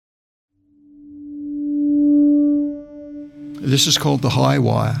This is called the high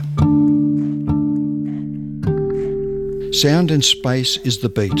wire. Sound in space is the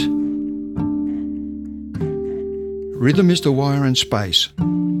beat. Rhythm is the wire in space.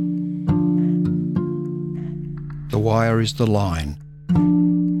 The wire is the line.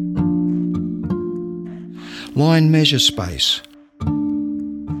 Line measures space.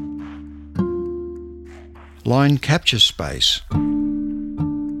 Line captures space.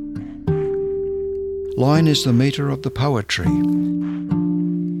 Line is the metre of the poetry.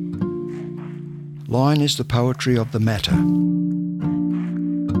 Line is the poetry of the matter.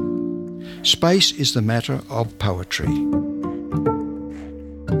 Space is the matter of poetry.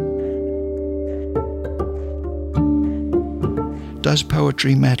 Does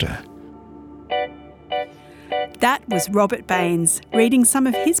poetry matter? That was Robert Baines reading some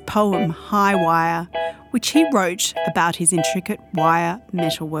of his poem High Wire, which he wrote about his intricate wire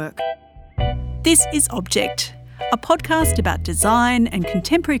metalwork. This is Object, a podcast about design and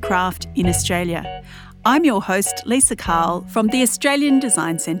contemporary craft in Australia. I'm your host, Lisa Carl, from the Australian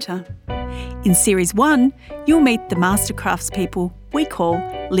Design Centre. In Series 1, you'll meet the master craftspeople we call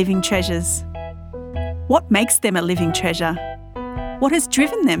living treasures. What makes them a living treasure? What has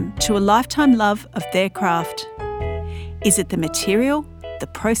driven them to a lifetime love of their craft? Is it the material, the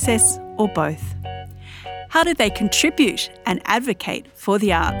process, or both? How do they contribute and advocate for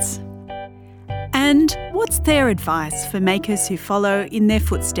the arts? And what's their advice for makers who follow in their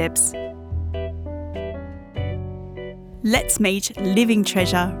footsteps? Let's meet living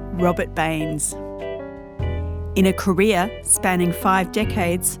treasure Robert Baines. In a career spanning 5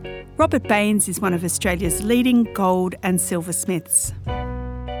 decades, Robert Baines is one of Australia's leading gold and silversmiths.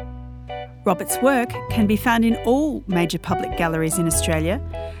 Robert's work can be found in all major public galleries in Australia,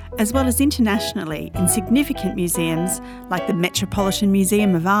 as well as internationally in significant museums like the Metropolitan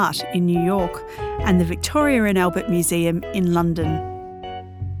Museum of Art in New York and the Victoria and Albert Museum in London.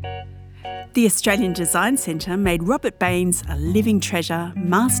 The Australian Design Centre made Robert Baines a living treasure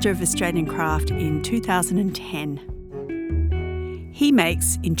Master of Australian Craft in 2010. He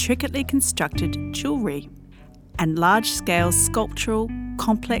makes intricately constructed jewellery and large-scale sculptural,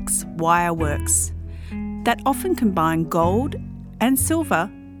 complex wire works that often combine gold and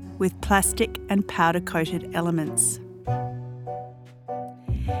silver with plastic and powder-coated elements.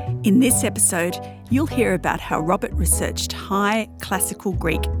 In this episode, you'll hear about how Robert researched high classical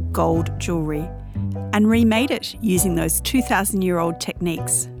Greek gold jewellery and remade it using those 2,000-year-old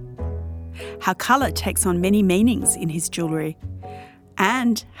techniques, how colour takes on many meanings in his jewellery,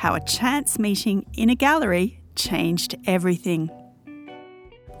 and how a chance meeting in a gallery changed everything.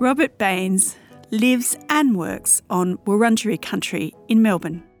 Robert Baines lives and works on Wurundjeri country in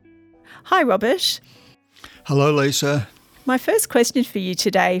Melbourne. Hi, Robert. Hello, Lisa. My first question for you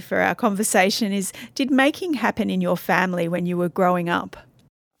today for our conversation is, did making happen in your family when you were growing up?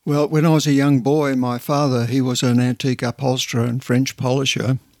 Well, when I was a young boy, my father, he was an antique upholsterer and French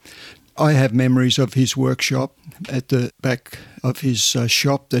polisher. I have memories of his workshop at the back of his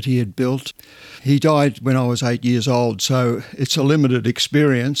shop that he had built. He died when I was 8 years old, so it's a limited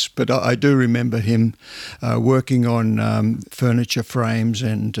experience, but I do remember him working on furniture frames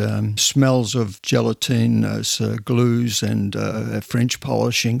and smells of gelatinous glues and French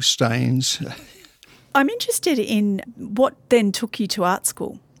polishing stains. I'm interested in what then took you to art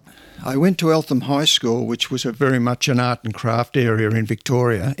school. I went to Eltham High School, which was very much an art and craft area in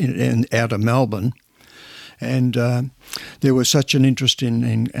Victoria, out of Melbourne. And there was such an interest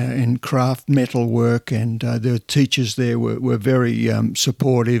in craft metal work, and the teachers there were very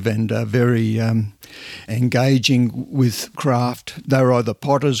supportive and very engaging with craft. They were either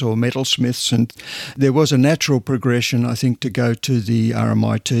potters or metalsmiths, and there was a natural progression, I think, to go to the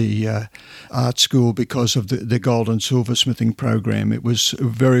RMIT art school because of the gold and silversmithing program. It was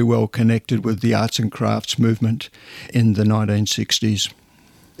very well connected with the arts and crafts movement in the 1960s.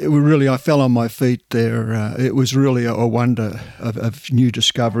 I fell on my feet there. It was really a wonder of new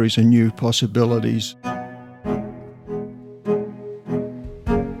discoveries and new possibilities.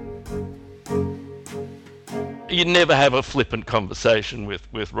 You never have a flippant conversation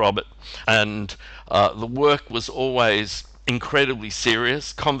with Robert, and the work was always incredibly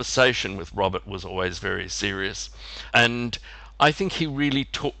serious. Conversation with Robert was always very serious, and I think he really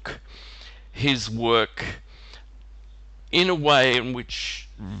took his work in a way in which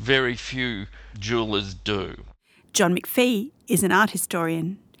very few jewellers do. John McPhee is an art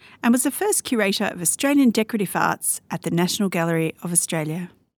historian and was the first curator of Australian decorative arts at the National Gallery of Australia.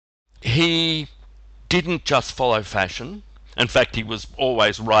 He didn't just follow fashion. In fact, he was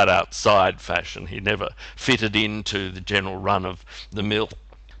always right outside fashion. He never fitted into the general run of the mill.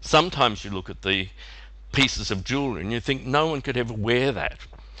 Sometimes you look at the pieces of jewellery and you think no one could ever wear that.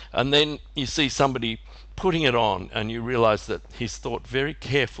 And then you see somebody putting it on and you realise that he's thought very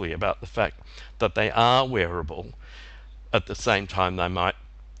carefully about the fact that they are wearable. At the same time, they might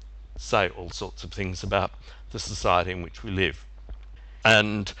say all sorts of things about the society in which we live.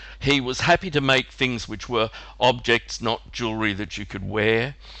 And he was happy to make things which were objects, not jewellery that you could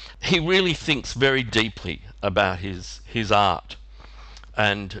wear. He really thinks very deeply about his art.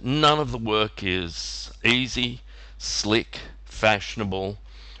 And none of the work is easy, slick, fashionable,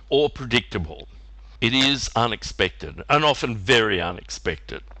 or predictable. It is unexpected, and often very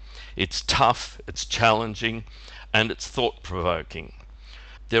unexpected. It's tough, it's challenging, and it's thought-provoking.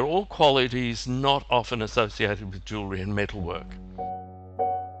 They're all qualities not often associated with jewellery and metalwork.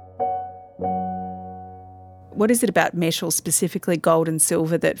 What is it about metal, specifically gold and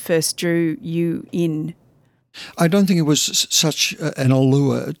silver, that first drew you in? I don't think it was such an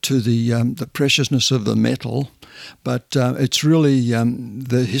allure to the preciousness of the metal, but it's really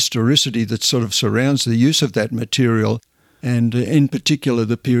the historicity that sort of surrounds the use of that material, and in particular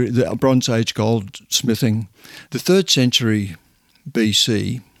the Bronze Age goldsmithing. The 3rd century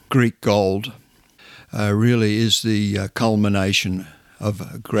BC Greek gold really is the culmination of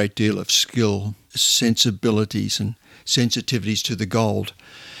a great deal of skill, sensibilities and sensitivities to the gold.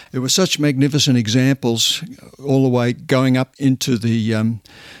 There were such magnificent examples all the way going up into the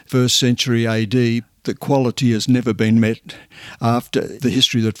 1st century AD. The quality has never been met after the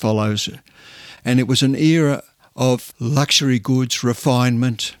history that follows. And it was an era of luxury goods,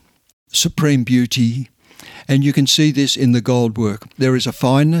 refinement, supreme beauty. And you can see this in the gold work. There is a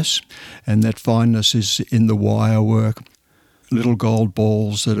fineness, and that fineness is in the wire work. Little gold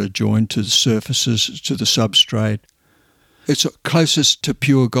balls that are joined to the surfaces, to the substrate. It's closest to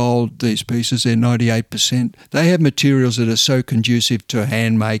pure gold, these pieces. They're 98%. They have materials that are so conducive to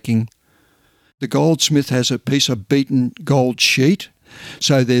hand making. The goldsmith has a piece of beaten gold sheet.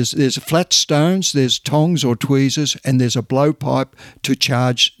 So there's flat stones, there's tongs or tweezers, and there's a blowpipe to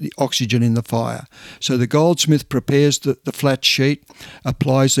charge the oxygen in the fire. So the goldsmith prepares the flat sheet,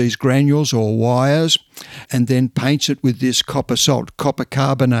 applies these granules or wires, and then paints it with this copper salt, copper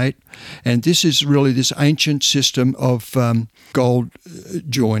carbonate. And this is really this ancient system of gold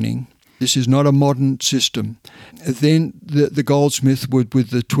joining. This is not a modern system. Then the goldsmith would,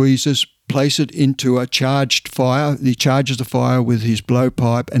 with the tweezers, place it into a charged fire. He charges the fire with his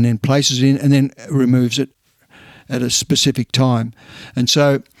blowpipe and then places it in and then removes it at a specific time. And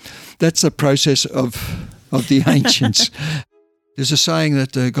so that's the process of the ancients. There's a saying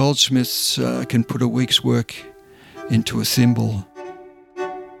that goldsmiths can put a week's work into a thimble.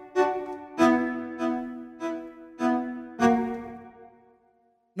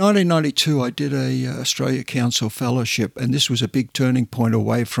 In 1992, I did a Australia Council Fellowship, and this was a big turning point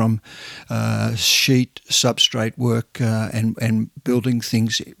away from sheet substrate work and building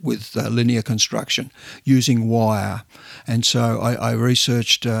things with linear construction using wire. And so I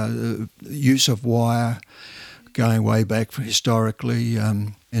researched the use of wire going way back historically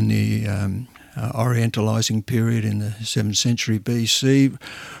in the Orientalising period in the 7th century BC,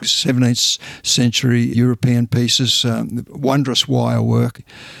 17th century European pieces, wondrous wire work.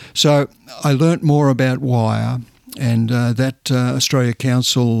 So I learnt more about wire, and that Australia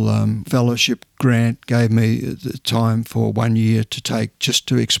Council Fellowship grant gave me the time for 1 year to take just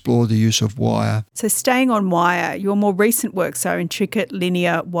to explore the use of wire. So staying on wire, your more recent works are intricate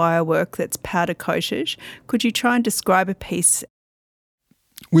linear wire work that's powder coated. Could you try and describe a piece?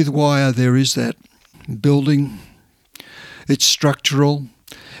 With wire, there is that building. It's structural.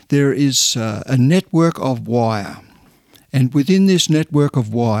 There is a network of wire. And within this network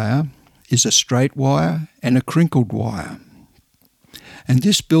of wire is a straight wire and a crinkled wire. And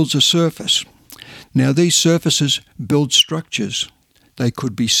this builds a surface. Now, these surfaces build structures. They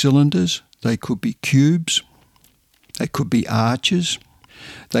could be cylinders. They could be cubes. They could be arches.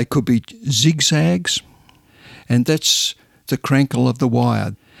 They could be zigzags. And that's the crankle of the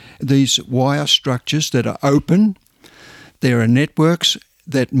wire. These wire structures that are open, there are networks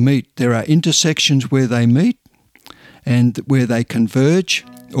that meet. There are intersections where they meet and where they converge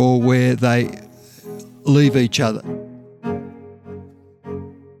or where they leave each other.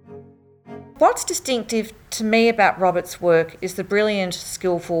 What's distinctive to me about Robert's work is the brilliant,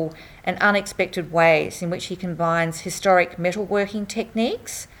 skillful and unexpected ways in which he combines historic metalworking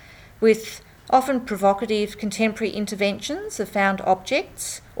techniques with often provocative contemporary interventions of found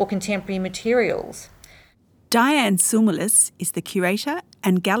objects or contemporary materials. Diane Soumoulis is the curator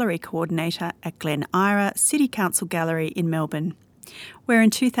and gallery coordinator at Glen Eira City Council Gallery in Melbourne, where in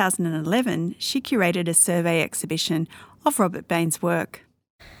 2011 she curated a survey exhibition of Robert Bain's work.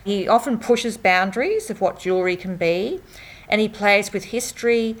 He often pushes boundaries of what jewellery can be, and he plays with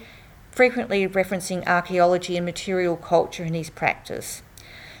history, frequently referencing archaeology and material culture in his practice.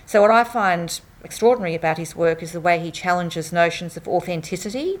 So what I find extraordinary about his work is the way he challenges notions of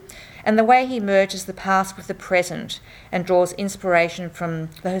authenticity and the way he merges the past with the present and draws inspiration from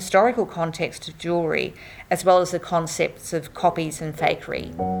the historical context of jewellery as well as the concepts of copies and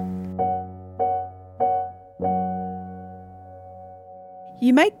fakery.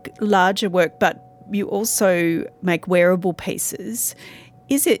 You make larger work, but you also make wearable pieces.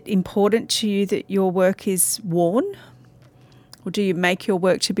 Is it important to you that your work is worn? Or do you make your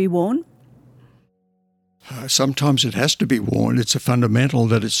work to be worn? Sometimes it has to be worn. It's a fundamental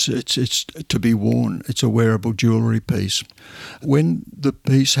that it's to be worn. It's a wearable jewellery piece. When the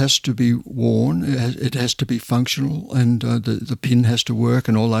piece has to be worn, it has to be functional, and the pin has to work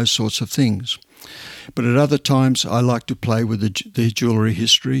and all those sorts of things. But at other times, I like to play with the jewellery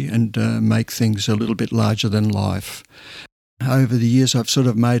history and make things a little bit larger than life. Over the years, I've sort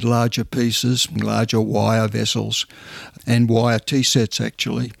of made larger pieces, larger wire vessels, and wire tea sets,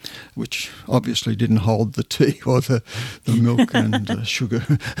 actually, which obviously didn't hold the tea or the milk and sugar.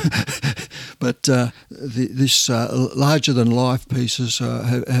 But this larger-than-life pieces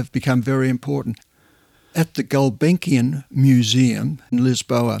have become very important. At the Gulbenkian Museum in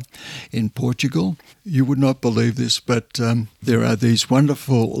Lisboa in Portugal, you would not believe this, but there are these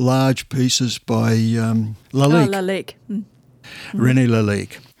wonderful large pieces by Lalique. Oh, Lalique. René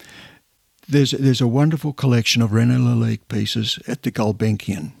Lalique. There's a wonderful collection of René Lalique pieces at the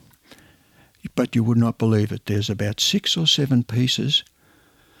Gulbenkian, but you would not believe it. There's about 6 or 7 pieces.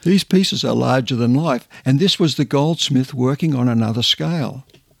 These pieces are larger than life, and this was the goldsmith working on another scale.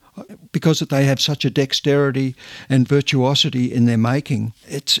 Because they have such a dexterity and virtuosity in their making,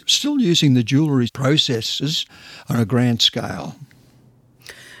 it's still using the jewellery processes on a grand scale.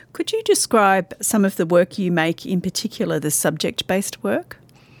 Could you describe some of the work you make, in particular the subject-based work?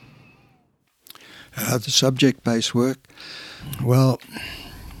 The subject-based work, well,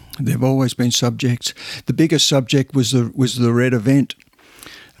 there have always been subjects. The biggest subject was the red event.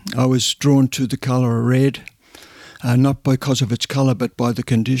 I was drawn to the colour red, not because of its colour, but by the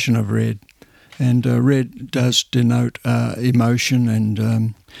condition of red. And red does denote emotion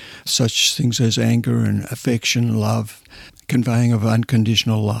and such things as anger and affection, love, conveying of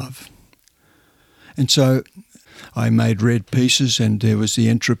unconditional love. And so I made red pieces, and there was the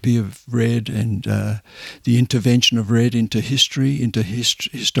entropy of red and the intervention of red into history, into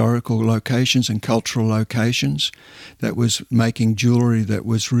historical locations and cultural locations. That was making jewellery that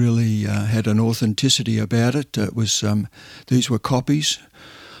was really had an authenticity about it. These were copies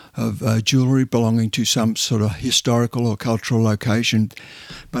of jewellery belonging to some sort of historical or cultural location.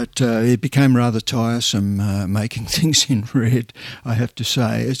 But it became rather tiresome making things in red, I have to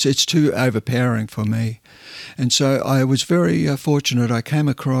say. It's too overpowering for me. And so I was very fortunate. I came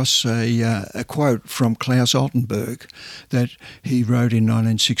across a quote from Claus Altenberg that he wrote in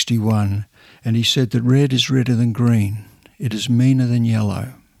 1961, and he said that red is redder than green, it is meaner than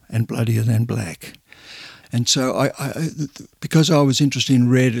yellow, and bloodier than black. And so I because I was interested in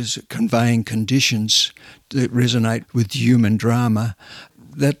red as conveying conditions that resonate with human drama,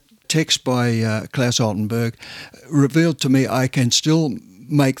 that text by Claus Altenberg revealed to me I can still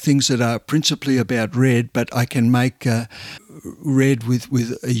make things that are principally about red, but I can make red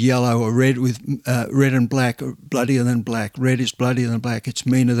with a yellow, or red with red and black, or bloodier than black. Red is bloodier than black. It's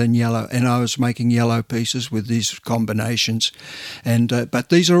meaner than yellow. And I was making yellow pieces with these combinations. And but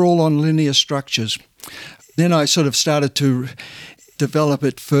these are all on linear structures. Then I sort of started to develop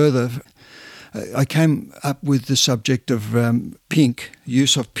it further. I came up with the subject of pink,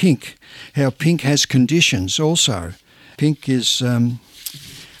 use of pink, how pink has conditions also. Pink is...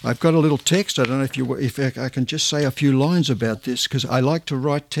 I've got a little text. I don't know if I can just say a few lines about this, because I like to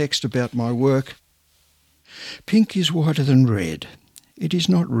write text about my work. Pink is whiter than red. It is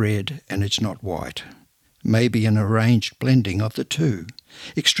not red and it's not white. Maybe an arranged blending of the two.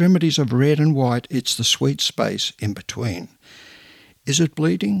 Extremities of red and white, it's the sweet space in between. Is it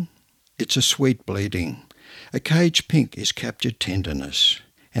bleeding? It's a sweet bleeding. A cage pink is captured tenderness.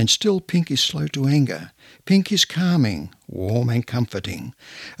 And still pink is slow to anger. Pink is calming, warm and comforting.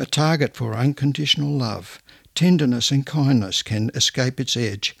 A target for unconditional love. Tenderness and kindness can escape its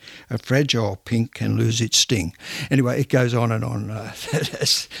edge. A fragile pink can lose its sting. Anyway, it goes on and on.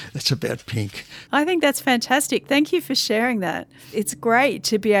 That's about pink. I think that's fantastic. Thank you for sharing that. It's great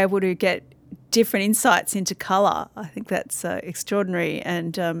to be able to get different insights into colour. I think that's extraordinary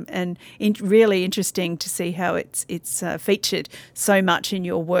and really interesting to see how it's featured so much in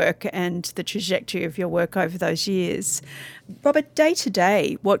your work and the trajectory of your work over those years. Robert, day to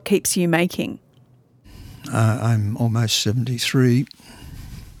day, what keeps you making? I'm almost 73.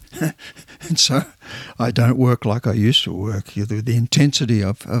 And so I don't work like I used to work. The intensity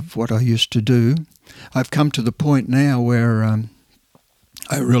of what I used to do. I've come to the point now where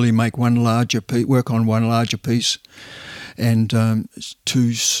I really make work on one larger piece and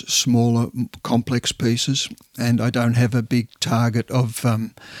two smaller complex pieces, and I don't have a big target of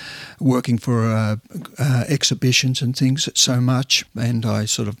working for exhibitions and things so much, and I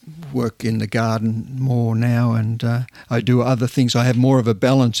sort of work in the garden more now, and I do other things. I have more of a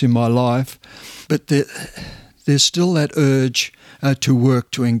balance in my life, but there's still that urge to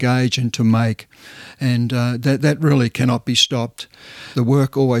work, to engage and to make, and that really cannot be stopped. The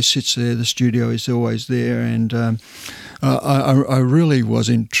work always sits there, the studio is always there, and I really was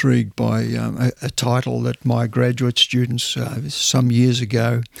intrigued by a title that my graduate students some years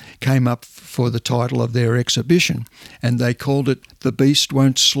ago came up for the title of their exhibition, and they called it "The Beast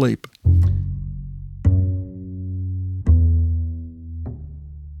Won't Sleep."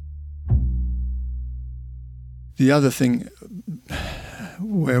 The other thing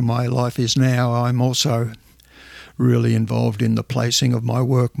where my life is now, I'm also really involved in the placing of my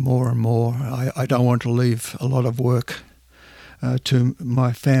work more and more. I don't want to leave a lot of work to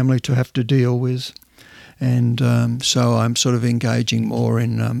my family to have to deal with, and so I'm sort of engaging more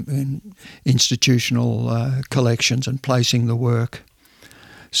in institutional collections and placing the work.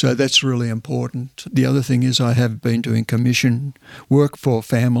 So that's really important. The other thing is I have been doing commission work for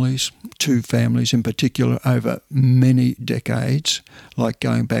families, 2 families in particular, over many decades, like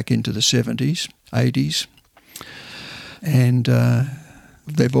going back into the 70s, 80s. And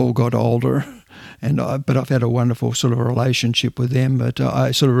they've all got older, but I've had a wonderful sort of relationship with them. But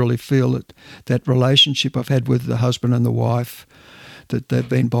I sort of really feel that relationship I've had with the husband and the wife, that they've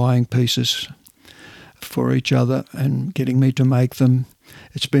been buying pieces for each other and getting me to make them.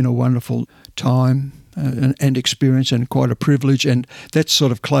 It's been a wonderful time and experience, and quite a privilege, and that's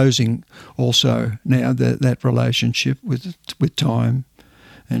sort of closing also now, that relationship with time.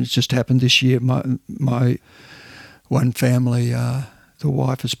 And it's just happened this year. My one family, the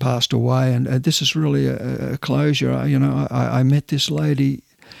wife has passed away, and this is really a closure. I met this lady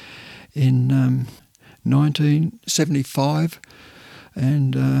in 1975,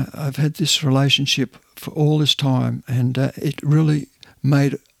 and I've had this relationship for all this time, and it really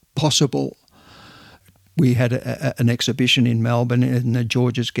made it possible. We had an exhibition in Melbourne in the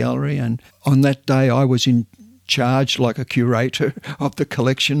Georges Gallery, and on that day I was in charge, like a curator of the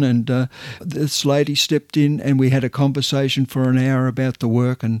collection, and this lady stepped in and we had a conversation for an hour about the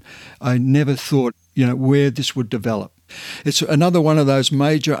work, and I never thought, where this would develop. It's another one of those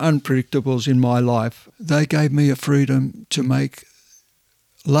major unpredictables in my life. They gave me a freedom to make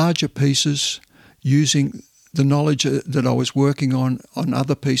larger pieces using the knowledge that I was working on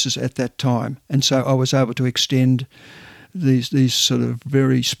other pieces at that time. And so I was able to extend these sort of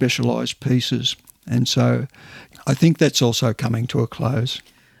very specialised pieces. And so I think that's also coming to a close.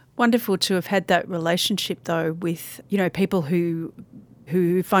 Wonderful to have had that relationship, though, with, people who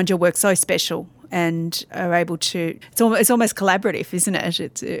find your work so special and are able to... It's almost collaborative, isn't it?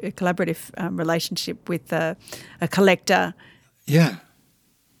 It's a collaborative relationship with a collector. Yeah.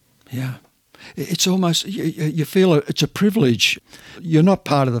 It's almost, you feel it's a privilege. You're not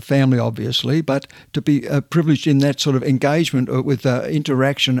part of the family, obviously, but to be privileged in that sort of engagement with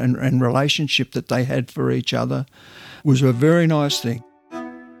interaction and relationship that they had for each other was a very nice thing.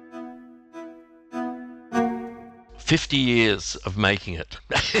 50 years of making it.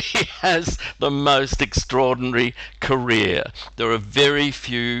 He has the most extraordinary career. There are very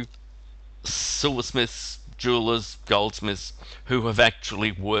few silversmiths, jewellers, goldsmiths who have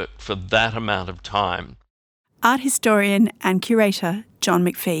actually worked for that amount of time. Art historian and curator John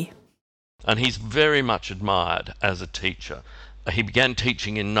McPhee. And he's very much admired as a teacher. He began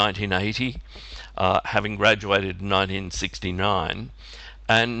teaching in 1980, having graduated in 1969,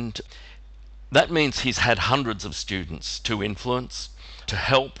 and that means he's had hundreds of students to influence, to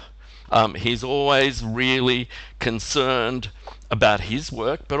help. He's always really concerned about his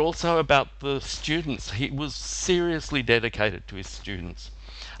work, but also about the students. He was seriously dedicated to his students.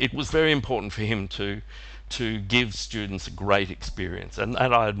 It was very important for him to give students a great experience, and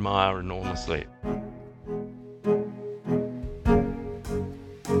that I admire enormously.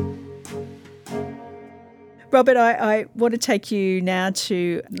 Robert, I want to take you now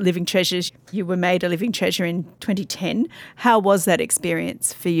to Living Treasures. You were made a Living Treasure in 2010. How was that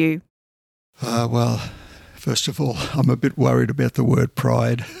experience for you? Well, first of all, I'm a bit worried about the word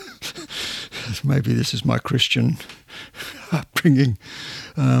pride. Maybe this is my Christian upbringing.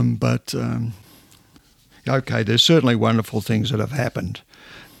 Okay, there's certainly wonderful things that have happened.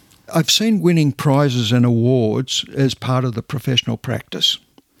 I've seen winning prizes and awards as part of the professional practice.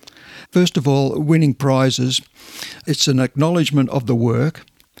 First of all, winning prizes, it's an acknowledgement of the work,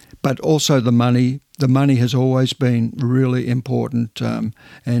 but also the money. The money has always been really important and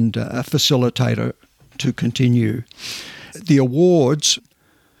a facilitator to continue. The awards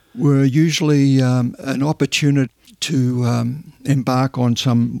were usually an opportunity to embark on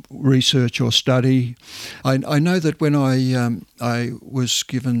some research or study. I know that when I was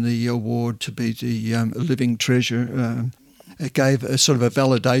given the award to be the Living Treasure, it gave a sort of a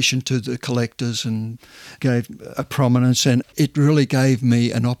validation to the collectors and gave a prominence, and it really gave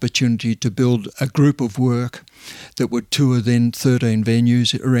me an opportunity to build a group of work that would tour then 13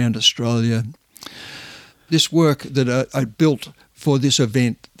 venues around Australia. This work that I built for this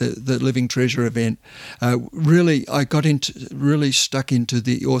event, the Living Treasure event, really stuck into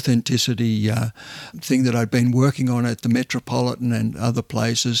the authenticity thing that I'd been working on at the Metropolitan and other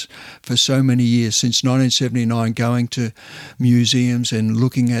places for so many years, since 1979, going to museums and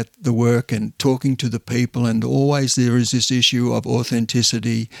looking at the work and talking to the people, and always there is this issue of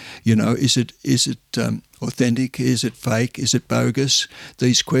authenticity. Is it authentic? Is it fake? Is it bogus?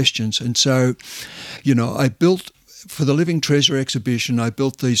 These questions. And so, I built, for the Living Treasure exhibition, I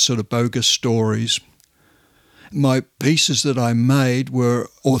built these sort of bogus stories. My pieces that I made were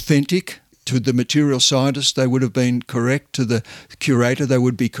authentic. To the material scientist, they would have been correct. To the curator, they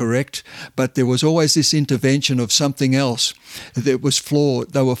would be correct. But there was always this intervention of something else that was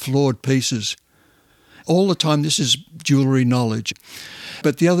flawed. They were flawed pieces. All the time, this is jewellery knowledge.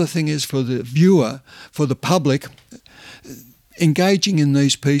 But the other thing is, for the viewer, for the public, engaging in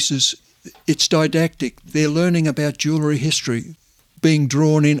these pieces, it's didactic. They're learning about jewellery history, being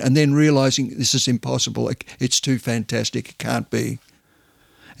drawn in and then realising this is impossible. It's too fantastic. It can't be.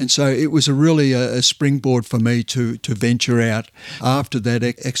 And so it was really a springboard for me to venture out. After that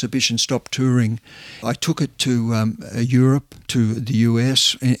exhibition stopped touring, I took it to Europe, to the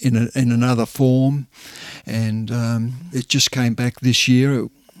US in another form, and it just came back this year,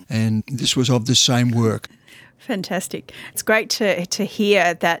 and this was of the same work. Fantastic. It's great to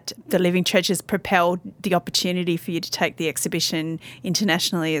hear that the Living Treasures propelled the opportunity for you to take the exhibition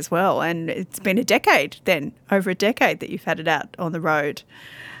internationally as well. And it's been over a decade that you've had it out on the road.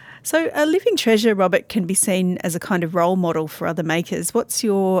 So a Living Treasure, Robert, can be seen as a kind of role model for other makers. What's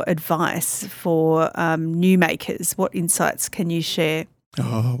your advice for new makers? What insights can you share?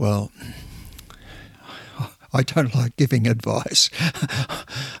 Oh, well, I don't like giving advice.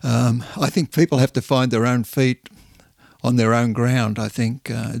 I think people have to find their own feet on their own ground. I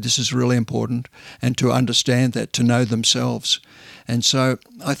think this is really important, and to understand that, to know themselves. And so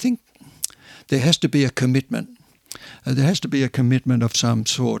I think there has to be a commitment. There has to be a commitment of some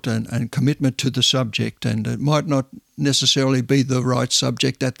sort, and commitment to the subject. And it might not necessarily be the right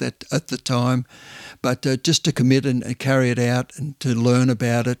subject at the time, but just to commit and carry it out and to learn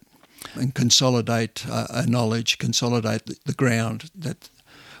about it and consolidate a knowledge, consolidate the ground that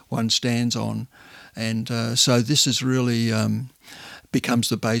one stands on. And so this is really becomes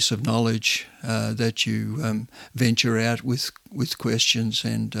the base of knowledge that you venture out with questions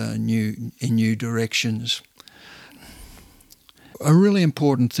and new directions. A really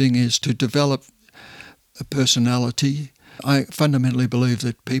important thing is to develop a personality. I fundamentally believe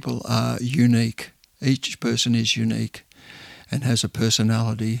that people are unique. Each person is unique and has a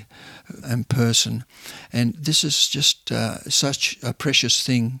personality and person. And this is just such a precious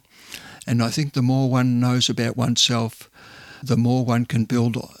thing. And I think the more one knows about oneself, the more one can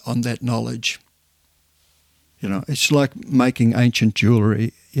build on that knowledge. It's like making ancient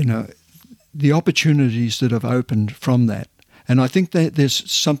jewellery, the opportunities that have opened from that. And I think that there's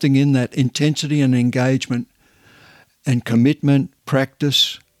something in that intensity and engagement and commitment,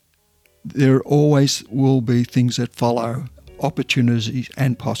 practice. There always will be things that follow, opportunities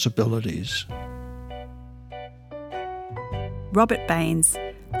and possibilities. Robert Baines,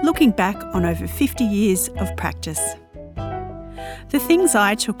 looking back on over 50 years of practice. The things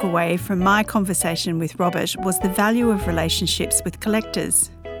I took away from my conversation with Robert was the value of relationships with collectors,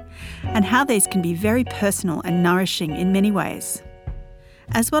 and how these can be very personal and nourishing in many ways,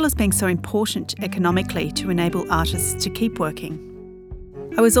 as well as being so important economically to enable artists to keep working.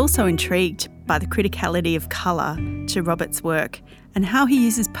 I was also intrigued by the criticality of colour to Robert's work and how he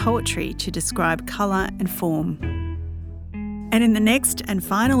uses poetry to describe colour and form. And in the next and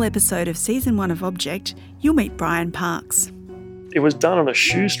final episode of Season 1 of Object, you'll meet Brian Parks. It was done on a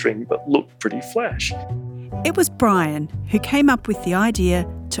shoestring but looked pretty flash. It was Brian who came up with the idea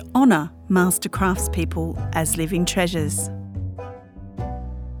to honour master craftspeople as living treasures.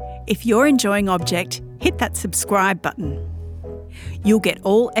 If you're enjoying Object, hit that subscribe button. You'll get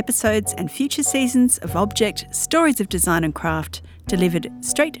all episodes and future seasons of Object Stories of Design and Craft delivered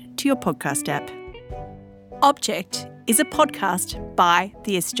straight to your podcast app. Object is a podcast by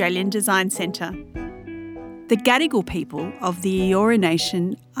the Australian Design Centre. The Gadigal people of the Eora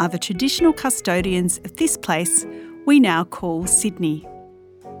Nation are the traditional custodians of this place we now call Sydney,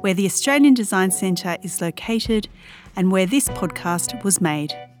 where the Australian Design Centre is located and where this podcast was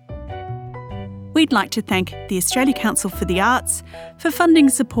made. We'd like to thank the Australia Council for the Arts for funding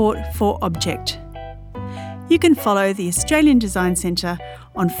support for Object. You can follow the Australian Design Centre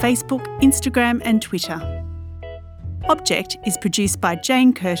on Facebook, Instagram and Twitter. Object is produced by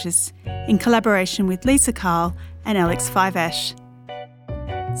Jane Curtis in collaboration with Lisa Carl and Alex Fiveash.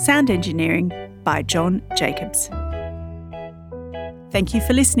 Sound engineering by John Jacobs. Thank you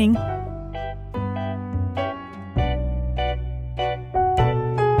for listening.